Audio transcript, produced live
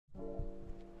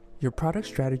Your product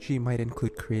strategy might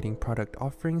include creating product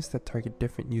offerings that target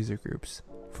different user groups.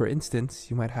 For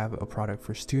instance, you might have a product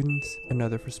for students,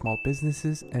 another for small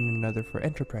businesses, and another for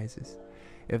enterprises.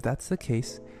 If that's the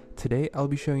case, today I'll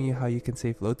be showing you how you can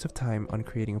save loads of time on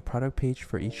creating a product page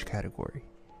for each category.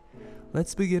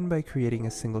 Let's begin by creating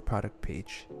a single product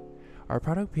page. Our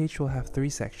product page will have 3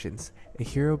 sections: a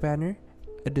hero banner,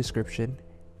 a description,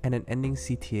 and an ending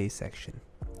CTA section.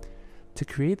 To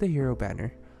create the hero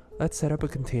banner, let's set up a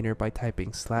container by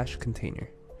typing /container.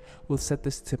 We'll set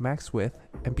this to max width,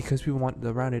 and because we want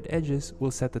the rounded edges,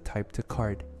 we'll set the type to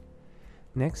card.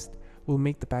 Next, we'll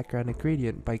make the background a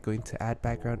gradient by going to add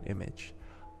background image.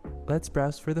 Let's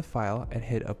browse for the file and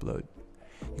hit upload.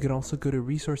 You can also go to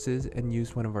resources and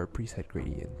use one of our preset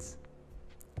gradients.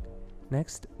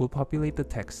 Next, we'll populate the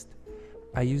text.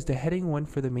 I used a heading 1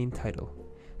 for the main title,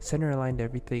 center aligned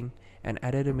everything, and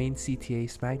added a main CTA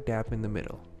smack dab in the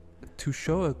middle. To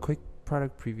show a quick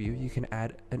product preview, you can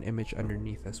add an image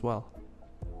underneath as well.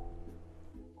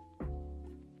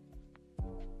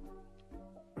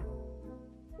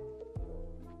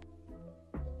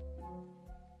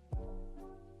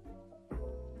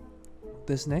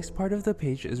 This next part of the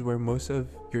page is where most of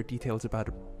your details about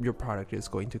your product is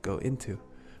going to go into.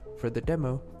 For the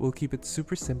demo, we'll keep it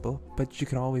super simple, but you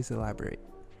can always elaborate.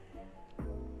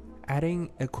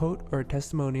 Adding a quote or a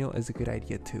testimonial is a good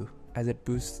idea too, as it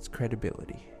boosts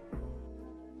credibility.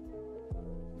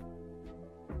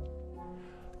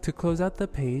 To close out the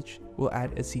page, we'll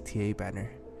add a CTA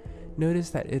banner.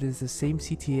 Notice that it is the same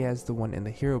CTA as the one in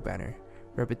the hero banner.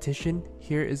 Repetition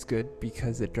here is good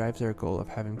because it drives our goal of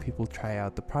having people try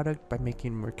out the product by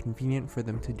making it more convenient for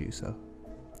them to do so.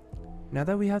 Now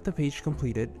that we have the page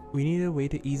completed, we need a way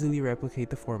to easily replicate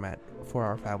the format for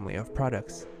our family of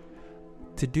products.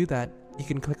 To do that, you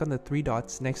can click on the 3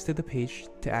 dots next to the page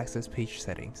to access page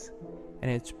settings.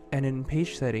 And in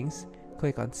page settings,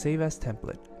 click on Save as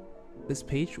Template. This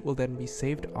page will then be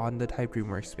saved on the Typedream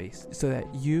workspace so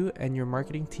that you and your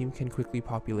marketing team can quickly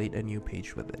populate a new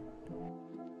page with it.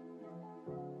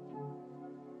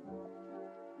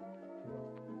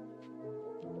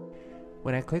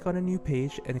 When I click on a new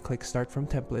page and click Start from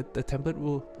Template, the template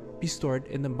will be stored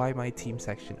in the By My Team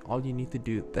section. All you need to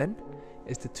do then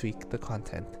is to tweak the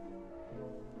content.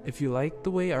 If you like the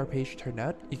way our page turned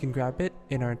out, you can grab it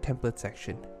in our template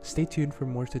section. Stay tuned for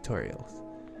more tutorials.